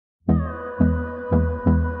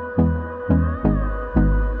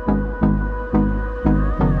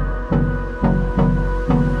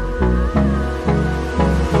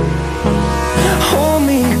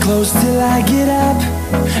I get up.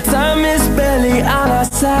 Time is barely on our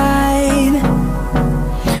side.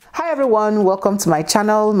 Hi everyone, welcome to my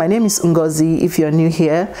channel. My name is Ngozi if you're new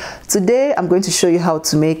here. Today I'm going to show you how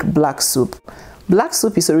to make black soup. Black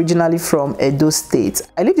soup is originally from Edo State.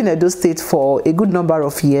 I lived in Edo State for a good number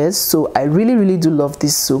of years, so I really do love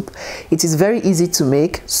this soup. It is very easy to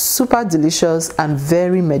make, super delicious and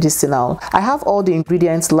very medicinal. I have all the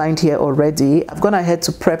ingredients lined here already. I've gone ahead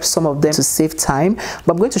to prep some of them to save time, but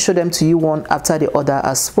I'm going to show them to you one after the other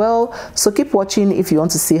as well. So keep watching if you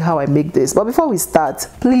want to see how I make this. But before we start,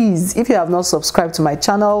 please, if you have not subscribed to my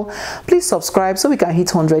channel, please subscribe so we can hit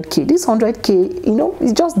 100k. This 100k, you know,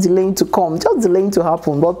 it's just delaying to come, just delaying to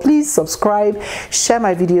happen. But please subscribe, share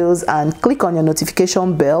my videos, and click on your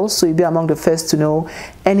notification bell so you'll be among the first to know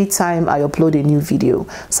anytime I upload a new video.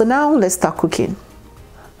 So now let's start cooking.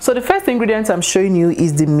 So the first ingredient I'm showing you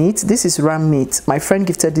is the meat. This is ram meat. My friend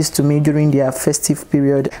gifted this to me during their festive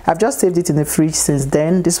period. I've just saved it in the fridge since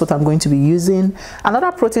then. This is what I'm going to be using.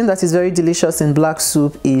 Another protein that is very delicious in black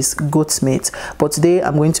soup is goat meat, but today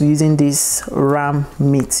I'm going to be using this ram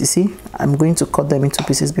meat. You see, I'm going to cut them into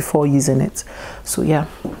pieces before using it. So yeah.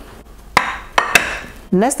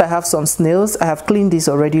 Next, I have some snails. I have cleaned this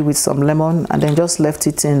already with some lemon and then just left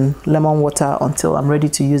it in lemon water until I'm ready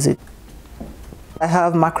to use it. I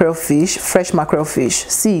have mackerel fish, fresh mackerel fish.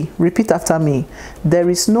 See, repeat after me.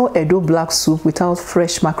 There is no Edo black soup without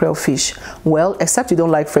fresh mackerel fish. Well, except you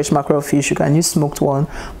don't like fresh mackerel fish, you can use smoked one.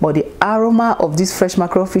 But the aroma of this fresh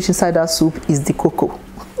mackerel fish inside that soup is the cocoa.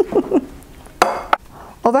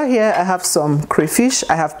 Over here, I have some crayfish.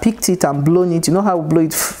 I have picked it and blown it. You know how we blow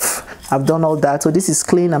it? I've done all that. So this is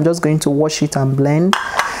clean. I'm just going to wash it and blend.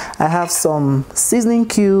 I have some seasoning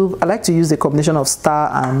cube. I like to use a combination of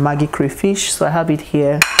star and Maggi crayfish, so I have it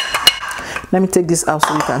here. Let me take this out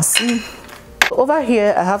so you can see. Over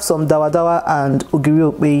here I have some Dawadawa and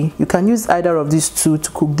okpei. You can use either of these two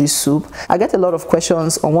to cook this soup. I get a lot of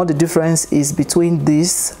questions on what the difference is between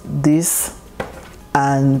this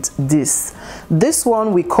and this. This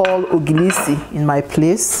one we call ogilisi in my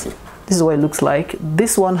place. This is what it looks like.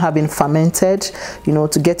 This one have been fermented, you know,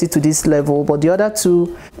 to get it to this level, but the other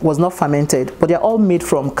two was not fermented, but they're all made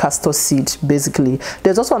from castor seed basically.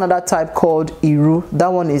 There's also another type called iru. That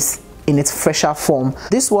one is in its fresher form.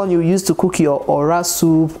 This one you use to cook your ora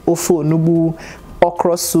soup, ofe onugbu,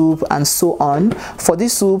 okra soup, and so on. For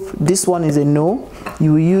this soup, this one is a no.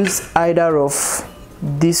 You use either of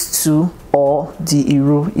these two or the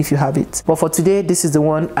iru if you have it, but for today this is the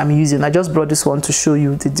one I'm using. I just brought this one to show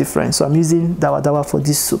you the difference, so I'm using Dawadawa for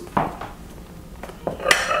this soup.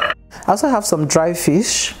 I also have some dry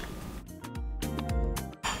fish,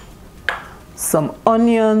 some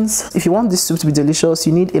onions. If you want this soup to be delicious,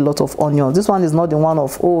 you need a lot of onions. This one is not the one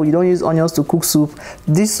of, oh, you don't use onions to cook soup.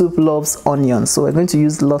 This soup loves onions, so we're going to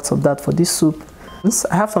use lots of that for this soup.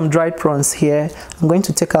 I have some dried prawns here. I'm going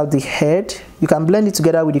to take out the head. You can blend it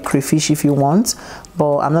together with the crayfish if you want,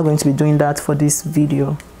 but I'm not going to be doing that for this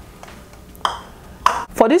video.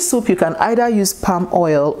 For this soup, you can either use palm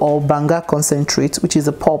oil or banga concentrate, which is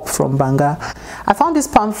a pulp from banga. I found this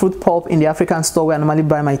palm fruit pulp in the African store where I normally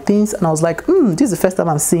buy my things, and I was like, this is the first time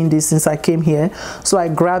I'm seeing this since I came here. So I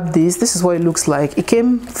grabbed this. This is what it looks like. It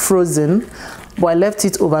came frozen, but I left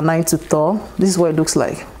it overnight to thaw. This is what it looks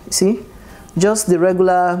like. You see? Just the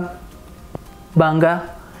regular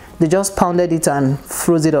banga. They just pounded it and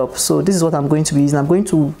froze it up. So this is what I'm going to be using. I'm going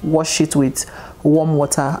to wash it with warm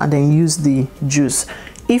water and then use the juice.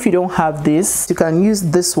 If you don't have this, you can use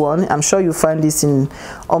this one. I'm sure you'll find this in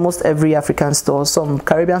almost every African store. Some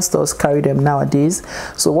Caribbean stores carry them nowadays.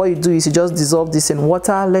 So what you do is you just dissolve this in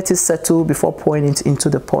water, let it settle before pouring it into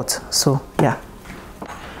the pot. So yeah.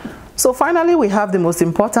 So finally, we have the most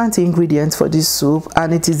important ingredient for this soup,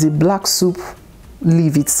 and it is the black soup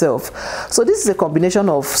leaf itself. So this is a combination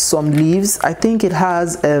of some leaves. I think it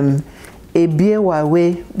has a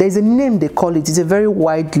wia-wia. There's a name they call it. It's a very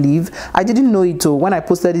wide leaf. I didn't know it when I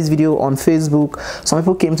posted this video on Facebook. Some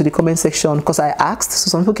people came to the comment section because I asked. So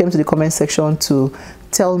some people came to the comment section to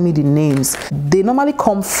tell me the names. They normally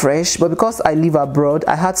come fresh, but because I live abroad,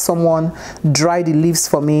 I had someone dry the leaves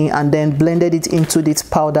for me and then blended it into this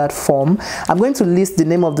powdered form. I'm going to list the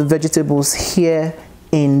name of the vegetables here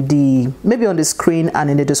in the, maybe on the screen and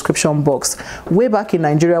in the description box. Way back in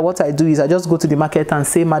Nigeria, what I do is I just go to the market and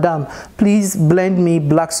say, madam, please blend me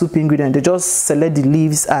black soup ingredient. They just select the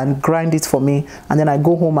leaves and grind it for me, and then I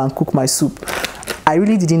go home and cook my soup. I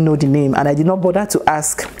really didn't know the name and I did not bother to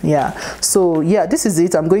ask. Yeah, so yeah, this is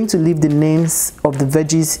it. I'm going to leave the names of the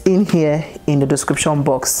veggies in here in the description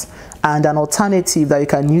box, and an alternative that you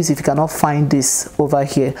can use if you cannot find this over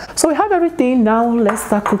here. So we have everything. Now let's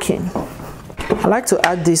start cooking. I like to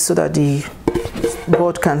add this so that the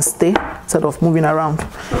board can stay instead of moving around.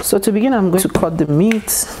 So to begin, I'm going to cut the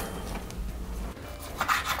meat.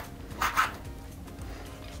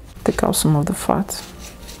 Take out some of the fat.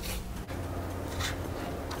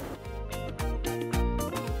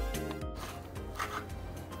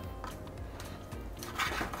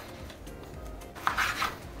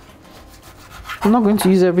 I'm not going to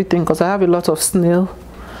use everything because I have a lot of snail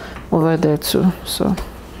over there too, so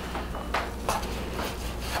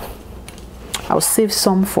I'll save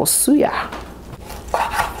some for suya.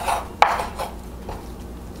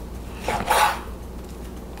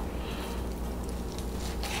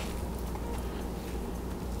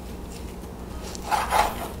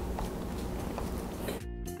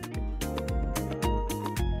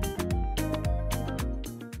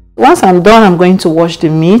 Once I'm done, I'm going to wash the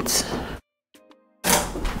meat.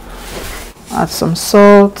 Add some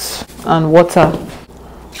salt and water,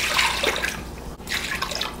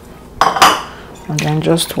 and then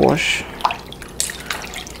just wash.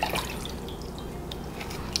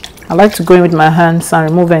 I like to go in with my hands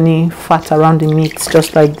and remove any fat around the meat,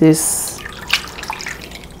 just like this.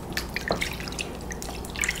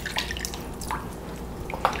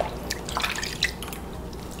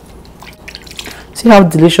 See how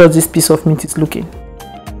delicious this piece of meat is looking.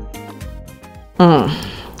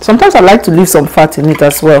 Sometimes I like to leave some fat in it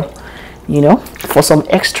as well, you know, for some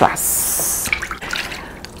extras.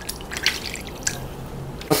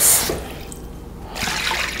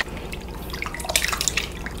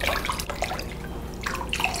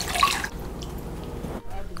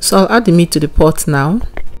 So I'll add the meat to the pot now.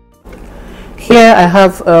 Here I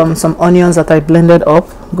have some onions that I blended up.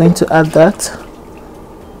 I'm going to add that.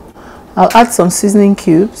 I'll add some seasoning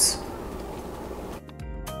cubes.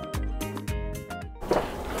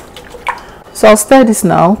 So I'll stir this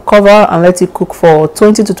now, cover and let it cook for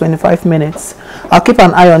 20 to 25 minutes. I'll keep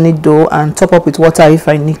an eye on it though and top up with water if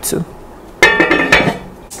I need to.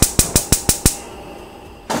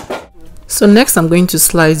 So next I'm going to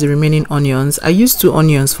slice the remaining onions. I used 2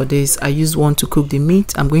 onions for this. I used 1 to cook the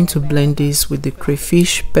meat. I'm going to blend this with the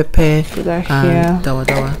crayfish, pepper and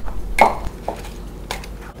Dawadawa.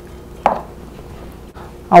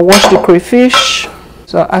 I'll wash the crayfish.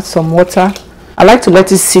 So I'll add some water. I like to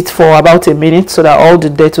let it sit for about a minute so that all the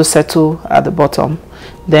dirt will settle at the bottom.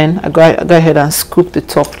 Then I go ahead and scoop the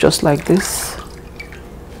top just like this.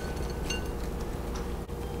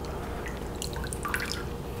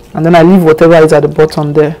 And then I leave whatever is at the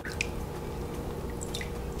bottom there.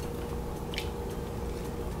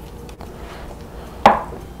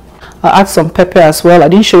 I'll add some pepper as well. I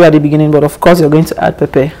didn't show you at the beginning, but of course you're going to add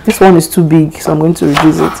pepper. This one is too big, so I'm going to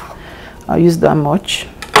reduce it. I'll use that much.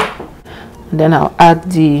 Then I'll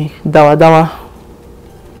add the Dawadawa.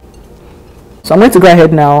 So I'm going to go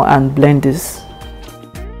ahead now and blend this.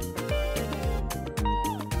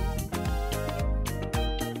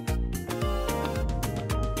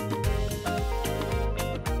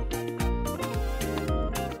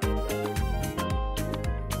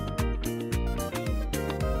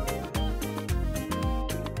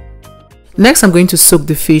 Next, I'm going to soak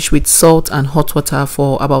the fish with salt and hot water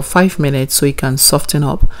for about 5 minutes so it can soften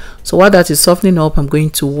up. So while that is softening up, I'm going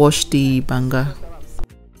to wash the banga.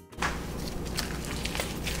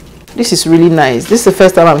 This is really nice. This is the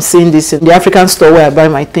first time I'm seeing this in the African store where I buy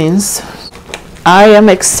my things. I am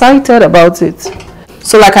excited about it.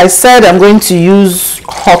 So like I said, I'm going to use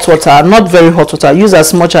hot water, not very hot water. Use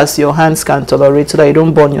as much as your hands can tolerate so that you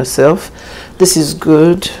don't burn yourself. This is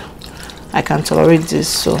good. I can tolerate this,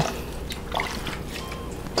 so.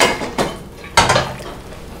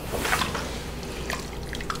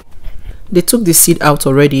 They took the seed out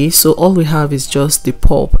already, so all we have is just the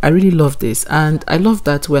pulp. I really love this, and I love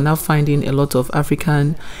that we're now finding a lot of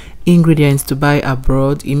African ingredients to buy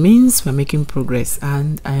abroad. It means we're making progress,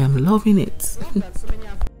 and I am loving it.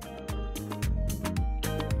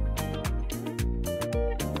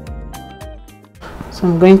 So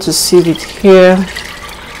I'm going to sieve it here.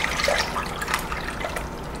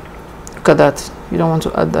 Look at that. You don't want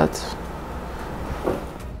to add that.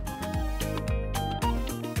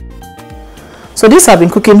 So this I've been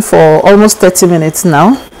cooking for almost 30 minutes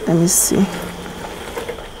now. Let me see.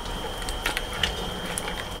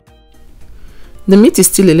 The meat is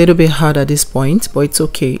still a little bit hard at this point, but it's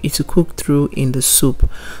okay. It will cook through in the soup.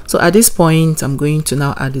 So at this point, I'm going to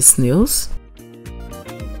now add the snails.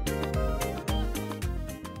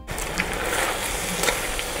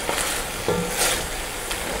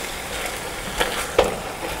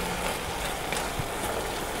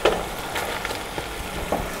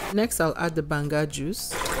 Next, I'll add the banga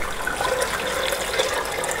juice.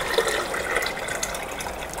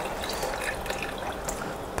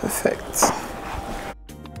 Perfect.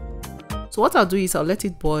 So what I'll do is I'll let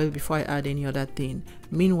it boil before I add any other thing.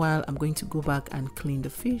 Meanwhile, I'm going to go back and clean the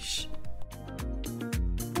fish.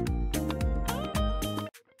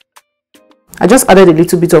 I just added a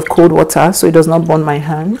little bit of cold water so it does not burn my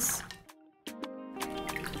hands.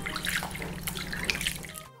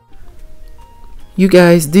 You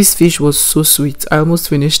guys, this fish was so sweet. I almost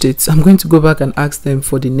finished it. I'm going to go back and ask them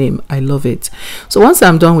for the name. I love it. So once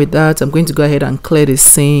I'm done with that, I'm going to go ahead and clear the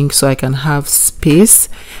sink so I can have space.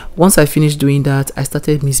 Once I finished doing that, I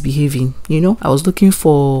started misbehaving. You know, I was looking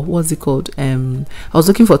for, what's it called? I was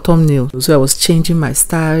looking for thumbnails. So I was changing my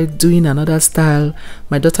style, doing another style.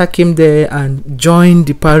 My daughter came there and joined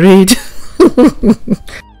the parade.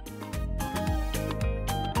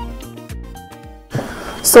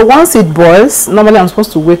 So once it boils, normally I'm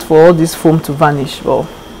supposed to wait for all this foam to vanish, but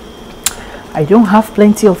I don't have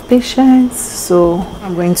plenty of patience, so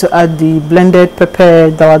I'm going to add the blended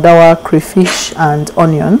pepper, Dawadawa, crayfish and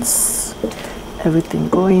onions. Everything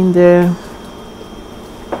go in there.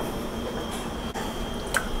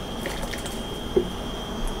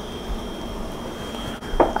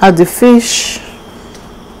 Add the fish.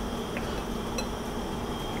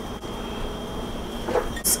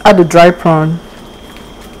 Add the dry prawn.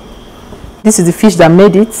 This is the fish that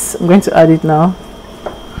made it. I'm going to add it now.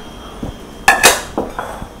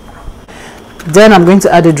 Then I'm going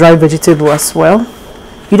to add a dry vegetable as well.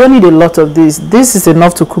 You don't need a lot of this. This is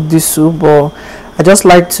enough to cook this soup, but I just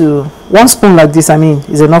like to, 1 spoon like this, I mean,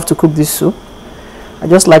 is enough to cook this soup. I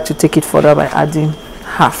just like to take it further by adding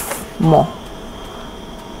half more.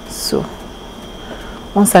 So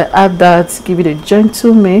once I add that, give it a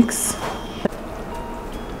gentle mix.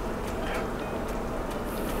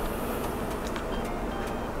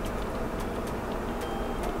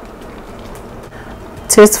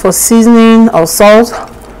 Taste for seasoning or salt.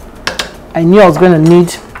 I knew I was going to need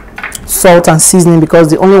salt and seasoning because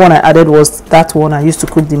the only one I added was that one I used to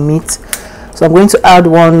cook the meat. So I'm going to add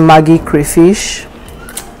 1 Maggi crayfish.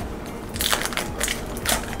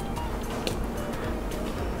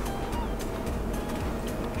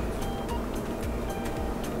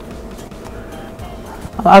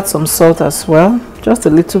 I'll add some salt as well, just a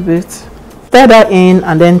little bit. Stir that in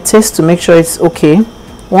and then taste to make sure it's okay.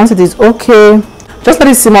 Once it is okay, just let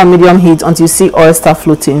it simmer on medium heat until you see oil start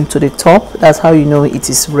floating to the top. That's how you know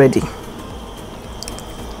it is ready.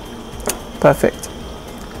 Perfect.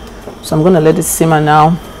 So I'm going to let it simmer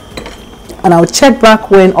now. And I'll check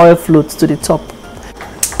back when oil floats to the top.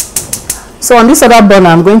 So on this other burner,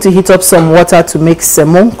 I'm going to heat up some water to make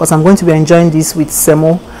semo, because I'm going to be enjoying this with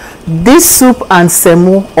semo. This soup and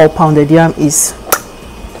semo or pounded yam is...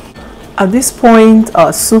 At this point,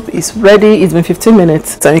 our soup is ready. It's been 15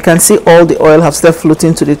 minutes and you can see all the oil have started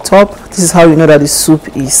floating to the top. This is how you know that the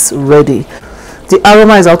soup is ready. The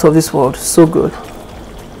aroma is out of this world. So good.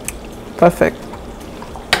 Perfect.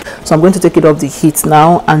 So I'm going to take it off the heat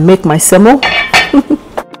now and make my semo.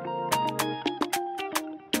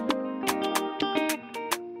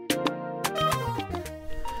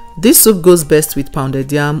 This soup goes best with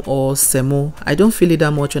pounded yam or semo. I don't feel it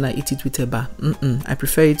that much when I eat it with eba. I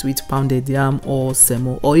prefer it with pounded yam or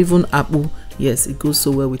semo or even akpu. Yes, it goes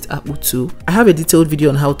so well with akpu too. I have a detailed video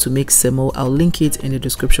on how to make semo. I'll link it in the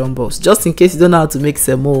description box just in case you don't know how to make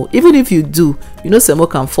semo. Even if you do, you know semo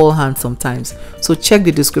can fall hand sometimes. So check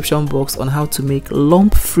the description box on how to make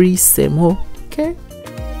lump-free semo. Okay?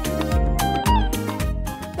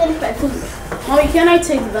 Mommy, can I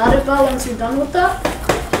take that about once you're done with that?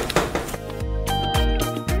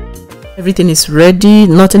 Everything is ready,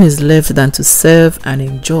 nothing is left than to serve and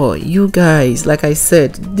enjoy. You guys, like I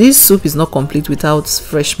said, this soup is not complete without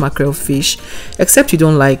fresh mackerel fish. Except you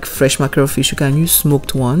don't like fresh mackerel fish, you can use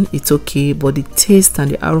smoked one, it's okay, but the taste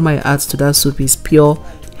and the aroma it adds to that soup is pure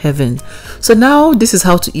heaven. So now this is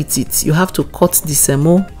how to eat it. You have to cut the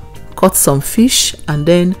semo, cut some fish, and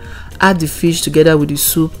then add the fish together with the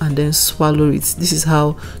soup and then swallow it. This is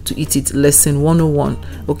how to eat it. Lesson 101.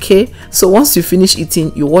 Okay, so once you finish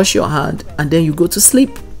eating, you wash your hand and then you go to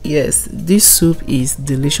sleep. Yes, this soup is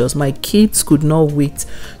delicious. My kids could not wait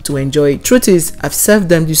to enjoy it. Truth is, I've served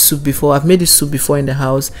them this soup before. I've made this soup before in the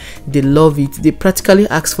house. They love it. They practically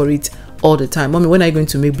ask for it all the time. Mommy, when are you going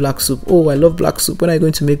to make black soup? Oh, I love black soup. When are you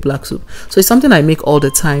going to make black soup? So it's something I make all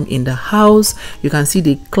the time in the house. You can see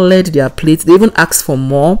they cleared their plates. They even asked for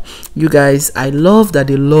more. You guys, I love that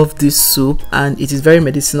they love this soup and it is very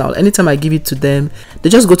medicinal. Anytime I give it to them, they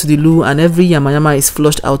just go to the loo and every yama is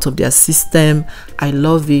flushed out of their system. I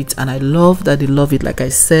love it and I love that they love it, like I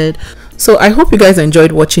said. So I hope you guys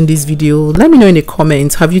enjoyed watching this video. Let me know in the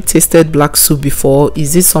comments, have you tasted black soup before?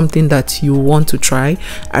 Is this something that you want to try?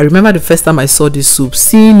 I remember the first time I saw this soup,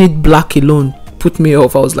 seeing it black alone put me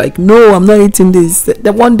off. I was like, no, I'm not eating this.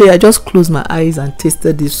 Then one day I just closed my eyes and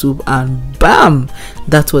tasted this soup, and bam,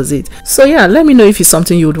 that was it. So yeah, let me know if it's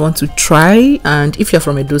something you would want to try, and if you're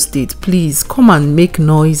from Edo State, please come and make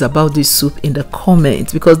noise about this soup in the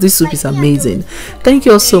comments, because this soup is amazing. Thank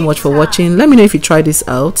you all so much for watching. Let me know if you try this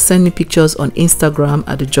out. Send me pictures on Instagram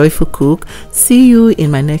at The Joyful Cook. See you in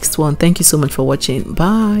my next one. Thank you so much for watching.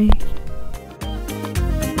 Bye.